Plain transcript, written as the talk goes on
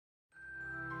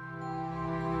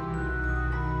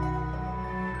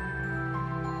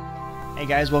Hey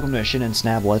guys, welcome to a Shin and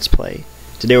Snap Let's Play.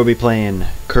 Today we'll be playing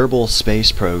Kerbal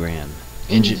Space Program.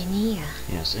 Engineer.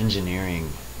 Yes,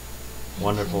 engineering.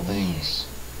 Wonderful things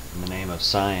in the name of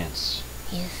science.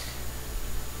 Yes.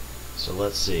 So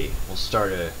let's see. We'll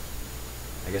start a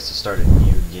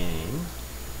new game.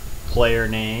 Player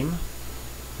name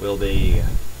will be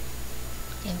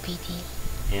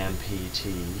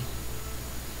MPT.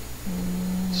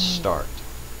 Start.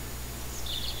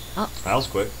 Oh. That was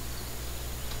quick.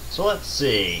 So let's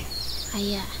see.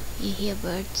 Yeah, you hear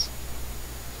birds?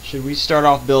 Should we start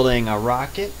off building a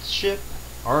rocket ship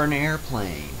or an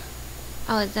airplane?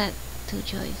 Oh, is that two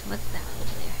choice? What's that over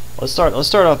there? Let's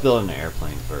start off building an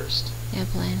airplane first.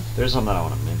 Airplane. There's something I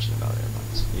want to mention about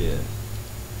airplanes. Yeah.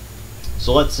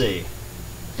 So let's see.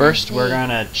 First, we're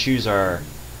gonna choose our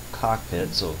cockpit.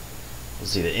 So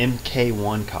let's see the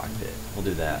MK1 cockpit. We'll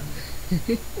do that.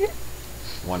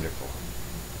 Wonderful.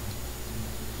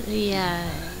 Yeah,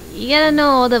 you gotta know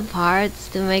all the parts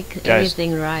to make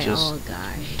everything right. Just Oh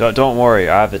gosh. Don't worry.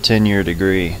 I have a 10-year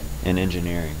degree in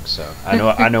engineering, so I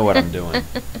know what I'm doing.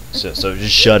 So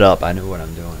just shut up. I know what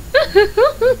I'm doing.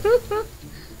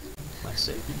 Let's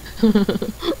see. So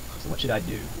what should I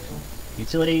do?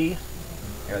 Utility,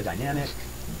 aerodynamic,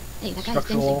 Hey, that guy's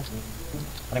structural. dancing.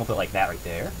 I think we'll put like that right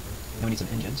there. Then we need some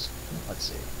engines. Let's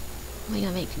see. What are you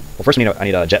gonna make? Well, first I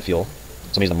need jet fuel. So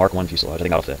I'm using the Mark 1 fuselage. I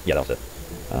think that'll fit. Yeah, that'll fit.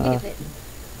 Make it fit.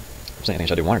 I'm saying I think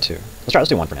should I do one or two? Let's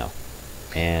do one for now.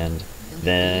 And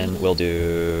then we'll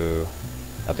do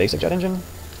a basic jet engine?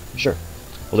 Sure.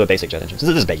 We'll do a basic jet engine. Since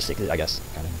this is basic, I guess.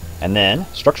 Kind of. And then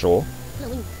structural. No,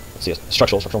 wing. Let's see, a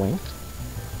structural wing. Yeah.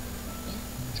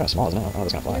 It's kind of small, isn't it? I don't know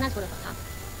if it's going to And fly. that's for the top.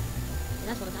 And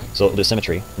that's for the side. So we'll do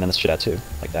symmetry, and then this should add two,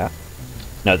 like that.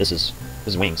 No, this is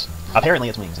wings. Apparently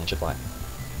it's wings, and it should fly.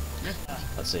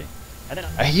 Let's see. And then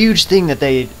a huge thing that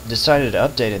they decided to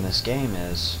update in this game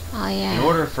is, Oh yeah. in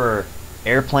order for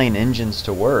airplane engines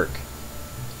to work,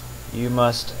 you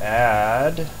must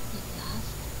add...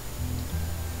 Exhaust.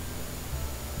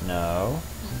 No.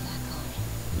 What's that called?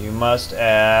 You must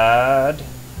add...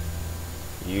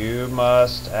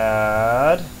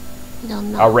 You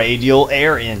don't know. a radial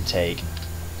air intake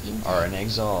Intake. or an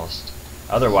exhaust.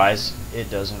 Otherwise, it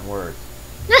doesn't work.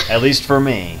 At least for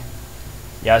me.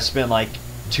 Yeah, I spent like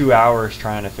 2 hours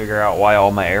trying to figure out why all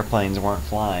my airplanes weren't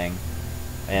flying,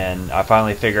 and I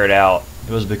finally figured out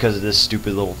it was because of this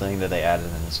stupid little thing that they added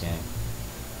in this game.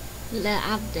 The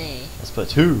update. Let's put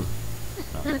two.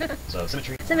 No. So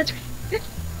symmetry. Symmetry.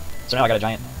 So now I got a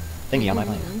giant thingy on my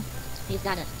plane. He's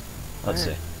got it. Let's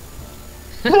see.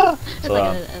 It's So,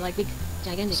 like a big,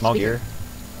 gigantic small speaker. gear.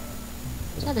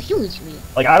 That's a huge wheel.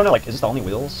 Like, I don't know, like, is this the only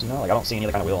wheels? You know, like, I don't see any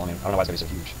other kind of wheel. I mean, I don't know why it's gonna be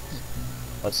so huge.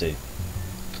 Let's see.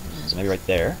 So maybe right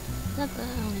there. That's the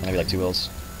only Maybe like two wheels.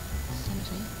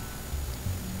 symmetry.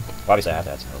 Well, obviously I have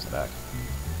to add some wheels in the back.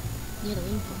 Near the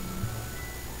wing pole.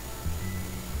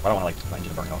 I don't want to, like, my engine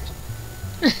to burn off or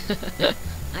something.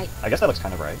 I guess that looks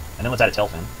kind of right. And then let's add a tail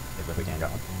fin, if we can,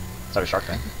 got one. Let's add a shark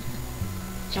fin.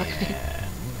 Shark fin. And...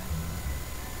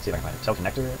 see if I can find it. Tail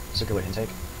connector, circular intake.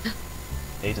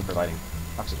 Aids in providing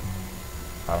oxygen.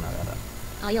 I don't know how to add that.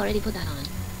 Oh, you already put that on.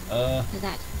 What's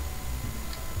that?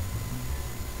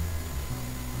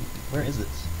 Where is it?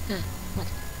 Huh. What?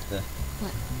 The...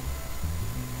 What?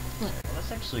 What? Well,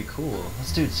 that's actually cool.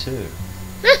 Let's do two.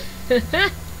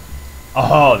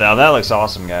 Oh, now that looks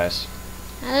awesome, guys.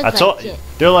 That I looks told like shit.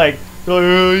 they're like,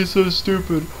 oh, he's so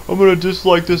stupid. I'm gonna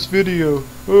dislike this video.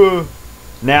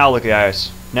 Now look,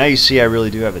 guys. Now you see I really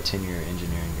do have a 10-year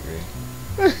engineering degree.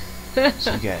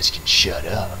 So you guys can shut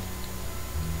up.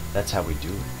 That's how we do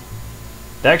it.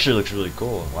 That actually looks really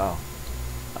cool. Wow.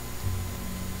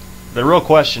 The real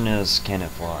question is, can it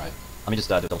fly? Let me just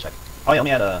do a double check. Oh yeah, let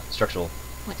me add a structural.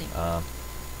 What thing?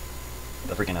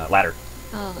 The freaking ladder.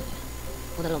 Oh, okay. Well,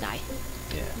 the little guy.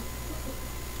 Yeah.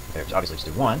 Okay, obviously just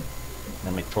do one, and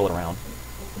then we twirl it around.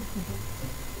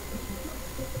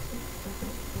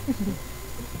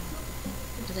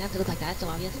 Does it have to look like that? So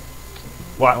obvious.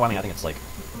 Well, I mean, I think it's like,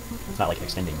 it's not like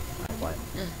extending. Fly it.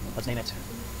 Let's name it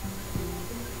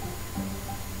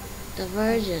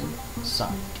Diversion.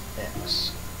 Sonic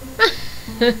X.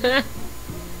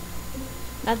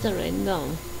 That's a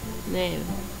random name.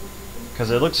 Because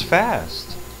it looks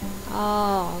fast.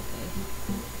 Oh,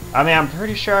 okay. I mean, I'm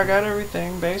pretty sure I got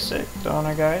everything basic, don't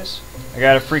I, guys? I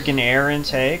got a freaking air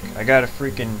intake. I got a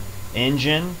freaking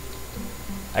engine.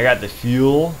 I got the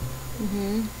fuel.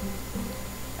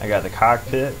 I got the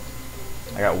cockpit.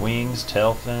 I got wings,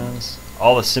 tail fins.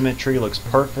 All the symmetry looks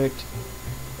perfect.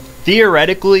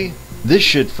 Theoretically, this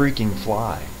should freaking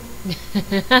fly. I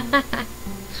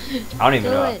don't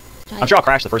even know. I'm sure I'll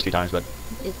crash the first few times, but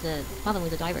It's the problem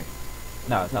with the driver.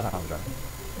 No, it's not time to drive.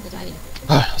 The driving.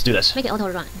 Let's do this. Make it auto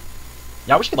run.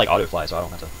 Yeah, I wish you could like auto fly so I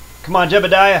don't have to. Come on,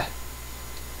 Jebediah.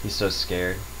 He's so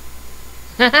scared.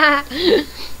 I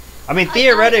mean,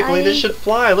 theoretically, this should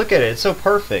fly. Look at it. It's so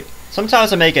perfect.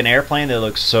 Sometimes I make an airplane that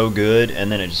looks so good,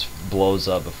 and then it just blows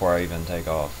up before I even take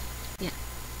off. Yeah.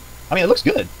 I mean, it looks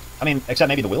good. I mean, except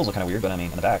maybe the wheels look kind of weird, but I mean,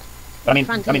 in the back. But I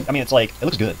mean, it's like it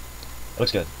looks good. It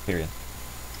looks good. Period.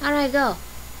 All right, go.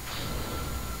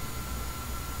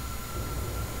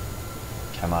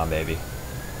 Come on, baby.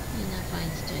 You're not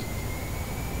flying straight.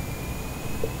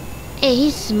 Hey,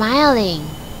 he's smiling.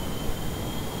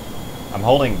 I'm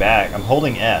holding back. I'm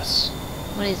holding S.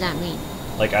 What does that mean?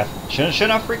 Like,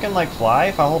 shouldn't I freaking like fly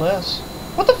if I hold S?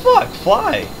 What the fuck?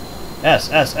 Fly. S.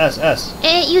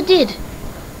 Hey, you did.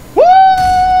 Woo!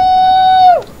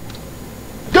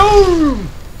 Go!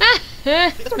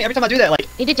 That's what I mean, every time I do that, like,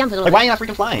 You did jump a little why ain't I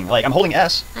freaking flying? Like, I'm holding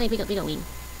S. I need bigger wing.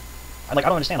 I don't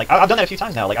understand. Like, I've done that a few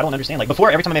times now. Like, I don't understand. Like,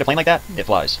 before, every time I made a plane like that, it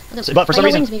flies. But for some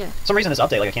reason, this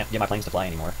update, like, I can't get my planes to fly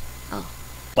anymore. Oh.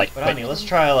 Like, but I mean, let's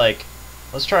try like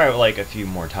a few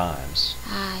more times.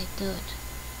 I do it.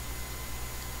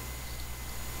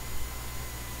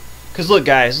 Cause look,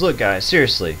 guys,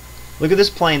 seriously, look at this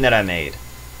plane that I made,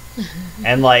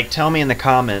 and like, tell me in the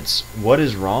comments what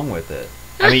is wrong with it.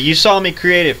 I mean, you saw me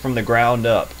create it from the ground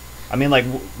up. I mean, like,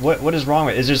 what is wrong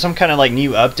with it? Is there some kind of like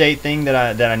new update thing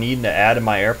that I need to add in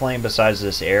my airplane besides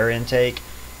this air intake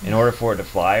in order for it to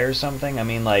fly or something? I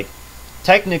mean, like,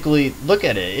 technically, look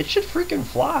at it. It should freaking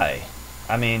fly.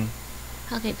 I mean,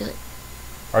 Okay, do it.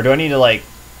 or do I need to like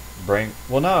bring?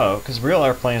 Well, no, because real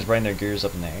airplanes bring their gears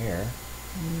up in the air.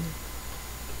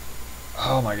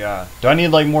 Oh my god. Do I need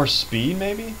like more speed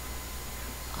maybe?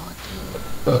 Oh,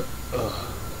 dude.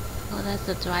 Oh, that's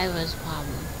the driver's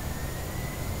problem.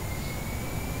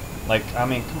 Like, I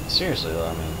mean, seriously though,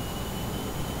 I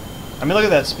mean, look at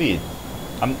that speed.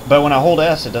 But when I hold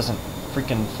S, it doesn't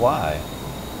freaking fly.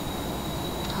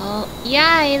 Oh,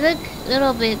 yeah, it look a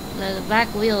little bit, the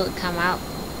back wheel come out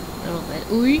a little bit.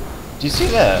 Ooh. Do you see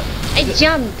that? It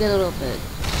jumped a little bit.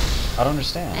 I don't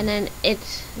understand. And then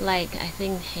it's like, I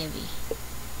think heavy.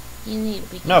 You need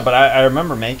bigger. No, but I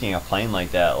remember making a plane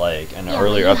like that, like, in an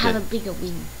earlier you update. have a bigger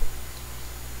wing.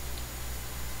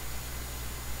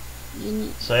 You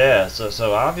need So yeah,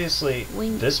 so obviously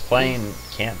wing this plane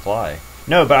can't fly.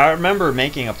 No, but I remember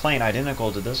making a plane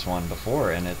identical to this one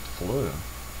before, and it flew.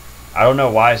 I don't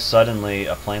know why suddenly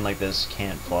a plane like this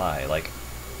can't fly. Like,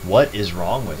 what is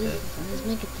wrong with it? Let's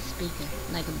make it the speaker,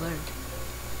 like a bird.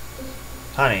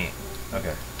 Honey,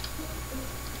 okay.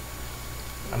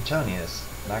 I'm telling you, it's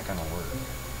not gonna work.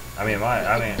 I mean,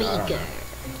 I don't know. Bigger.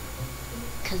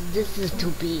 Cause this is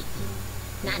too big.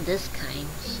 Not this kind.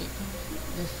 Shit.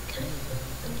 This kind.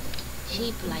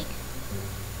 Cheap like.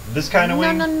 This kind of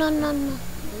wing? No.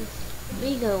 This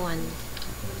bigger one.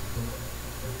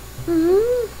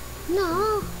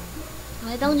 No.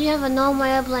 Why don't you have a normal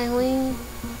airplane wing?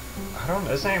 I don't.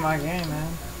 This ain't my game,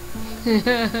 man. Is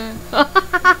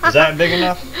that big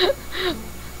enough?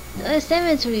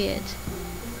 Cemetery it.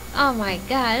 Oh my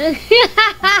god.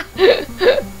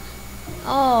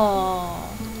 Oh.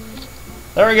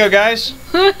 There we go, guys.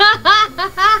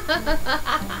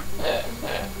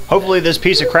 Hopefully this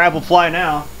piece of crap will fly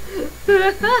now.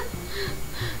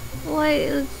 Why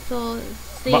is so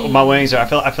My wings are.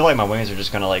 I feel like my wings are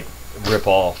just gonna like rip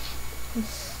off.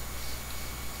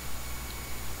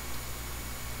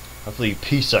 Hopefully,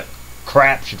 piece of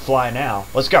crap should fly now.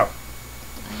 Let's go.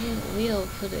 I think we'll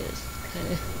put it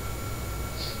kind of.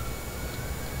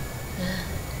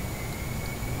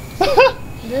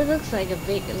 This looks like a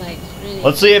big, like really.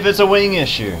 Let's see if it's a wing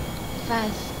issue.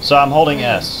 Fast. So I'm holding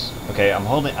S. Okay, I'm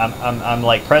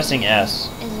like pressing S.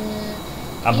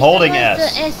 I'm Is holding there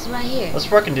S. The S right here. Let's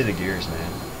fucking do the gears,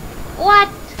 man. What?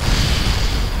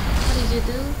 What did you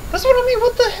do? That's what I mean.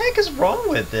 What the heck is wrong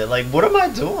with it? Like, what am I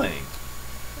doing?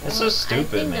 It's so stupid, I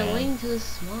think man. the wing too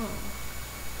small.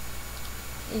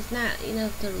 It's not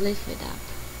enough to lift it up.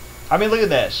 I mean, look at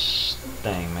that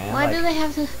thing, man. Why like, do they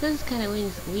have this kind of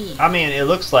wings? Weird. I mean, it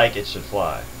looks like it should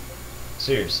fly.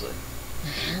 Seriously.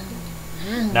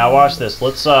 Now watch this.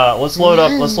 Let's load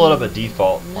up a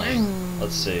default plane.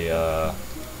 Let's see. Let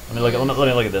me look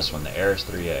at this one. The Ares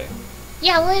 3A.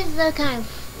 Yeah, what is the kind of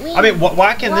wing? I mean,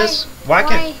 why can this fly?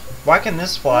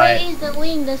 Why is the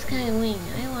wing this kind of wing?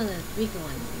 I want a big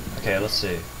one. Okay, let's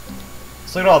see.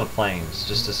 Let's look at all the planes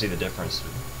just to see the difference.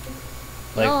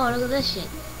 Like, oh, look at this shit.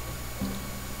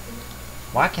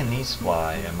 why can these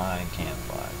fly and mine can't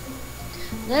fly?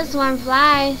 This one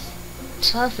flies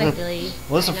perfectly.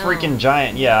 Well, it's a freaking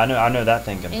giant. Yeah, I know that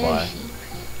thing can fly. Airship.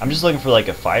 I'm just looking for like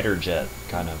a fighter jet,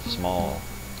 kind of small.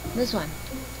 This one.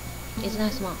 It's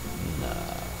not small.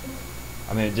 Nah.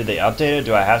 I mean, did they update it?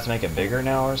 Do I have to make it bigger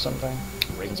now or something?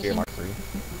 Raven Spear Mark III.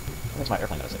 What's my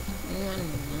airplane that I saved?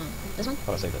 This one?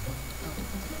 Oh, I saved it.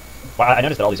 Wow, I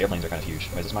noticed that all these airplanes are kind of huge.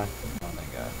 Wait, is this mine? Oh,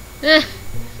 thank God.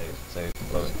 Save,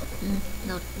 load.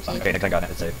 No. Okay, thank God,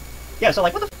 it's saved. Yeah, so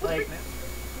like, what the f***, like, man?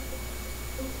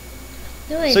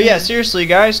 Wait, so yeah, seriously,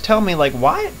 guys, tell me, like,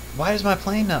 why is my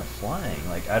plane not flying?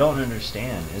 Like, I don't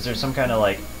understand. Is there some kind of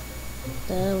like...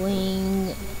 The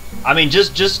wing... I mean,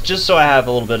 just so I have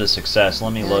a little bit of success,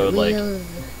 let me load, like...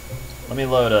 Let me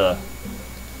load,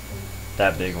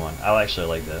 that big one. I actually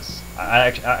like this.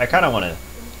 I kind of want to...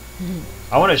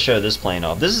 I want to show this plane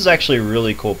off. This is actually a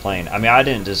really cool plane. I mean, I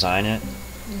didn't design it,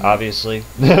 obviously,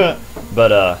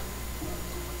 but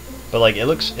like it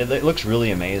looks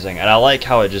really amazing, and I like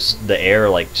how it just the air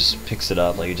like just picks it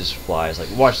up, like it just flies. Like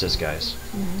watch this, guys.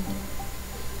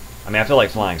 I mean, I feel like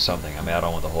flying something. I mean, I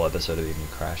don't want the whole episode of even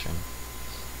crashing.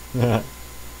 Fly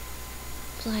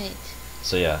it.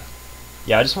 So yeah,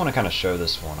 I just want to kind of show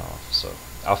this one off. So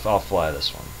I'll fly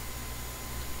this one.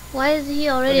 Why is he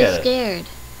already scared?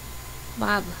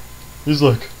 Bob. He's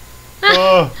like,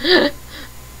 oh.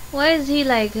 Why is he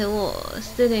like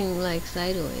sitting like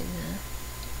sideways? Huh?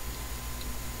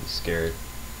 He's scared.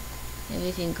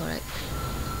 Everything correct.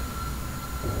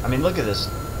 I mean, look at this.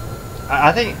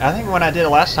 I think when I did it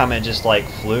last time, it just like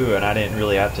flew and I didn't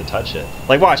really have to touch it.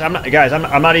 Like, watch, I'm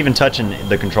not even touching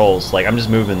the controls. Like, I'm just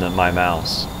moving my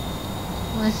mouse.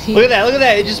 Look at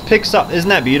that! It just picks up. Isn't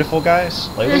that beautiful, guys?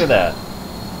 Like, look at that.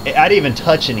 I didn't even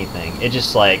touch anything. It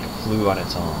just like flew on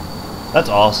its own. That's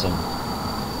awesome.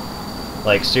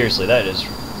 Like seriously, that is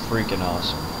freaking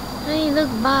awesome. Hey, look,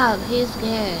 Bob. He's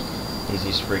scared.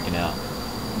 He's freaking out.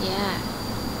 Yeah.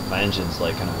 My engine's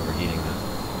like kind of overheating now.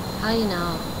 How you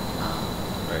know?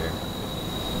 Oh. Right here.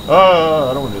 Oh,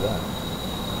 I don't want to do that.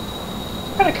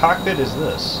 What kind of cockpit is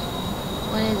this?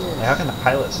 What is this? Like, how can the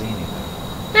pilot see anything?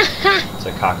 It's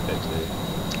a cockpit, dude.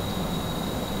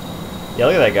 Yeah,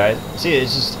 look at that, guy. See,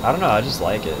 it's just, I don't know, I just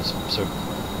like it. It's so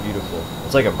beautiful.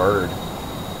 It's like a bird.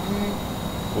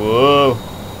 Whoa.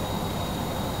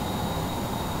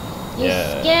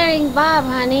 You're scaring Bob,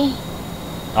 honey.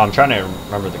 Oh, I'm trying to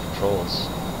remember the controls.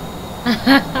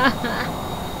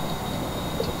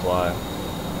 To fly.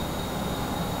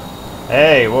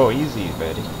 Hey, whoa, easy,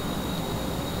 buddy.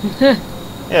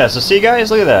 Yeah, so see, guys,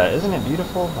 look at that. Isn't it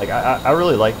beautiful? Like, I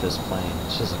really like this plane.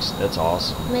 It's just, it's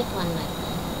awesome. Make one like that.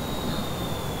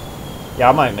 Yeah,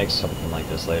 I might make something like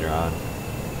this later on.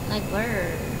 Like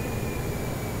bird.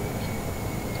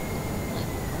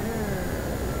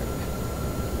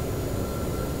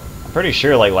 I'm pretty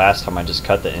sure, like, last time I just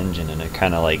cut the engine and it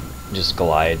kind of, like, just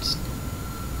glides.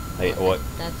 Like, what?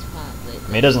 That's probably... I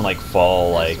mean, it doesn't, like,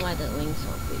 fall, that's like... why the wings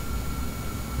are big.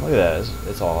 Look at that.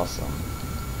 It's awesome.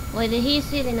 Wait, did he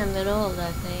sit in the middle of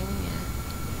that thing?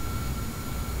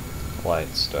 Yeah.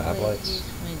 Lights. Do I have lights?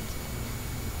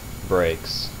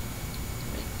 Brakes.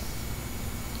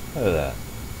 Look at that.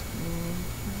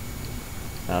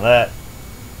 Now that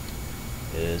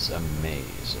is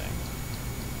amazing.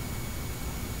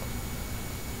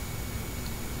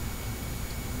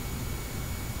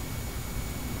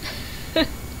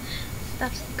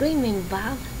 Stop screaming,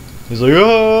 Bob. He's like,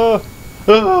 ah,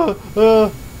 ah,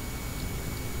 ah.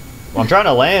 I'm trying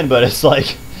to land, but it's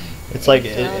like it's like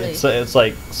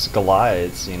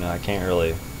glides. You know, I can't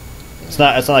really. It's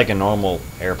not like a normal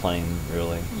airplane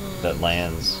really that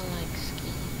lands.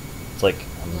 It's like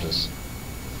I'm just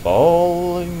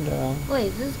falling down. Wait,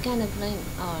 this kind of plane?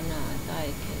 Oh no, I thought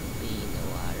it could be in the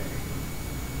water.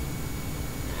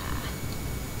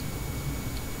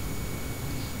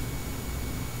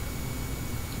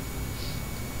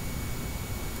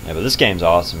 Yeah, but this game's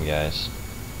awesome, guys.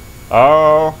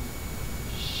 Oh,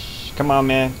 come on,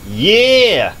 man.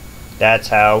 Yeah, that's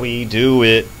how we do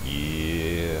it.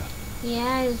 Yeah.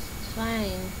 Yeah, it's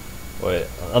fine. Wait,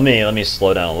 let me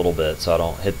slow down a little bit so I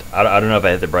don't hit. I don't know if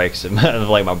I hit the brakes. It might,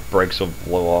 like my brakes will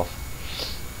blow off.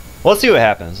 Well, let's see what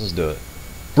happens. Let's do it.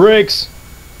 Brakes.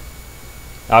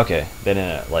 Okay, they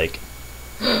didn't like.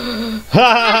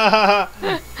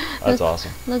 That's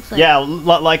awesome. Looks like yeah,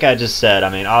 like I just said. I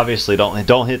mean, obviously,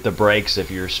 don't hit the brakes if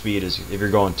your speed is if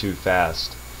you're going too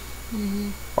fast,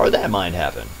 or that might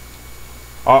happen.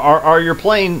 Are your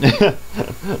plane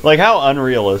like how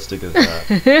unrealistic is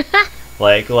that?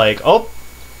 like oh,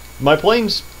 my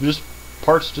plane's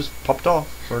parts just popped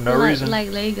off for no reason.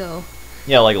 Like Lego.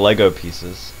 Yeah, like Lego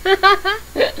pieces.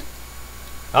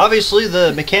 Obviously,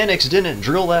 the mechanics didn't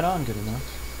drill that on good enough.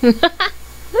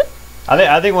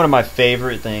 I think one of my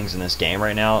favorite things in this game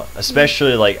right now,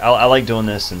 especially like I like doing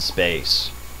this in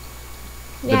space.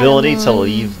 The ability to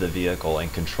leave the vehicle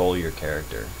and control your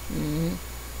character.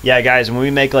 Yeah, guys, when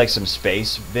we make like some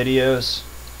space videos,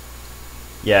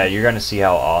 yeah, you're gonna see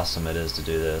how awesome it is to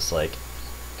do this. Like,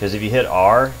 because if you hit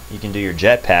R, you can do your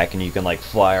jetpack and you can like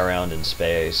fly around in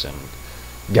space, and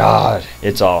God,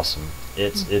 it's awesome.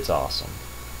 It's awesome.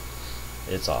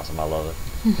 It's awesome. I love it.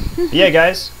 But yeah,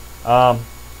 guys.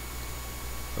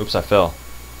 Oops, I fell.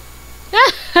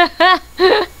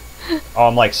 Oh,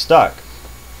 I'm like stuck.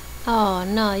 Oh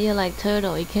no, you're like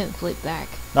turtle. You can't flip back.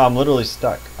 No, I'm literally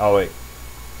stuck. Oh wait.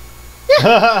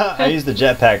 I used the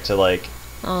jetpack to like.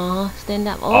 Oh, stand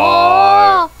up.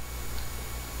 Oh.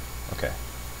 Okay.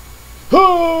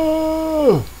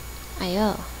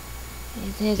 Ayo.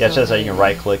 Yeah, it shows how you can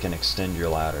right click and extend your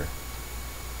ladder.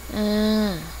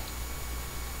 Look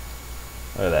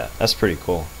at that. That's pretty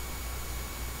cool.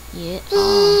 Yeah.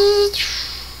 Oh.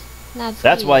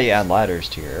 That's why you add ladders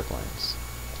to your airplanes.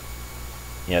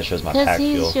 Yeah, it shows my pack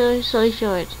fuel. Because he's so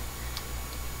short.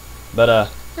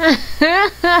 But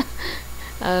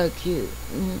oh, cute.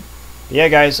 Yeah,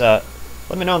 guys. Let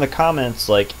me know in the comments,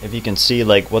 like, if you can see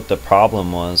like what the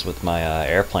problem was with my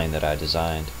airplane that I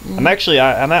designed. I'm actually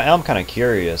I'm kind of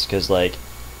curious, because like,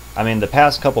 I mean, the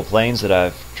past couple planes that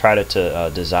I've tried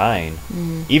to design,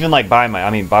 even like by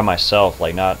myself,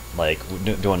 like not like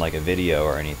doing like a video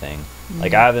or anything.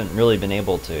 Like, I haven't really been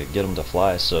able to get them to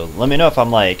fly. So let me know if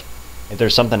if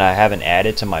there's something I haven't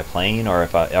added to my plane, or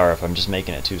if I'm just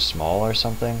making it too small or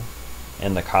something,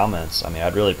 in the comments. I mean,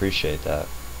 I'd really appreciate that.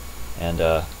 And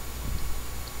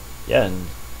yeah, and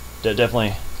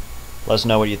definitely let us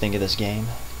know what you think of this game,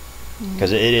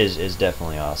 because it is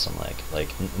definitely awesome.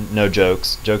 Like no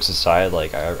jokes aside,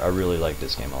 like I really like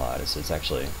this game a lot. It's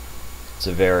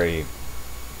a very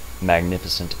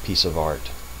magnificent piece of art.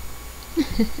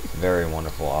 Very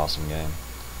wonderful, awesome game.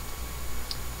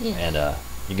 Yeah. And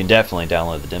you can definitely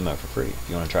download the demo for free if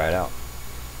you want to try it out.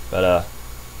 But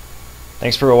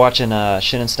thanks for watching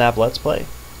Shin and Snap Let's Play,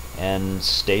 and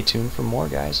stay tuned for more,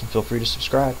 guys, and feel free to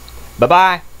subscribe. Bye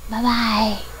bye. Bye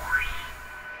bye.